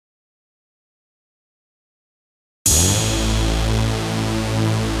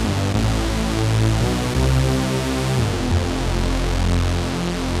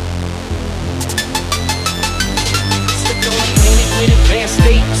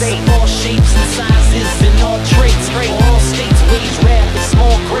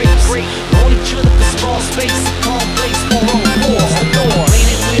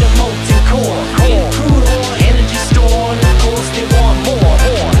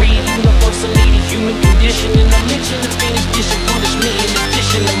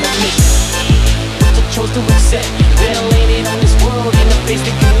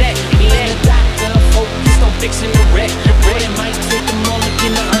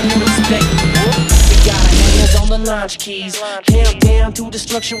launch keys. Countdown to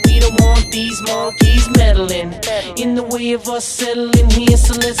destruction, we don't want these monkeys meddling in the way of us settling here.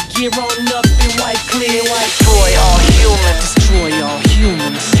 So let's gear on up and wipe clear, wipe. Destroy all humans. Destroy all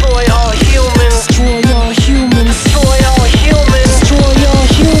humans. Destroy all humans. Destroy all humans. Destroy all humans. Destroy all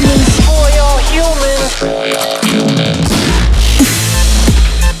humans. Destroy all humans. Destroy all humans.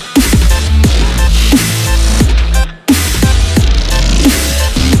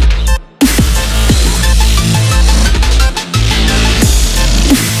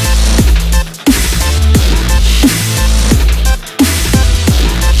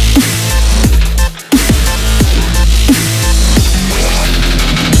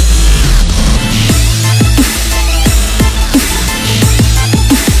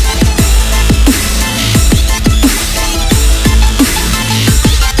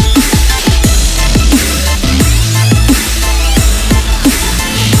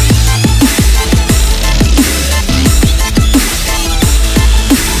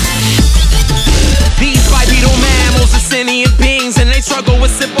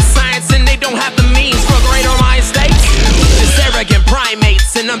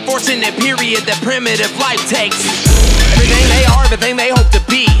 Unfortunate period that primitive life takes. Everything they are, everything they hope to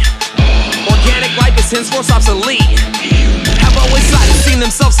be. Organic life is henceforth obsolete. Have always thought and seen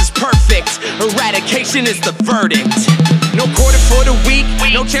themselves as perfect. Eradication is the verdict. No quarter for the weak,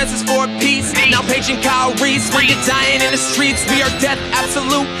 no chances for peace. Now paging Kyle Reese, we get dying in the streets. We are death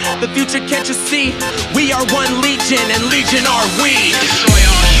absolute, the future can't you see? We are one legion and legion are we. Destroy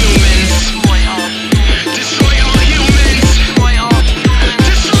all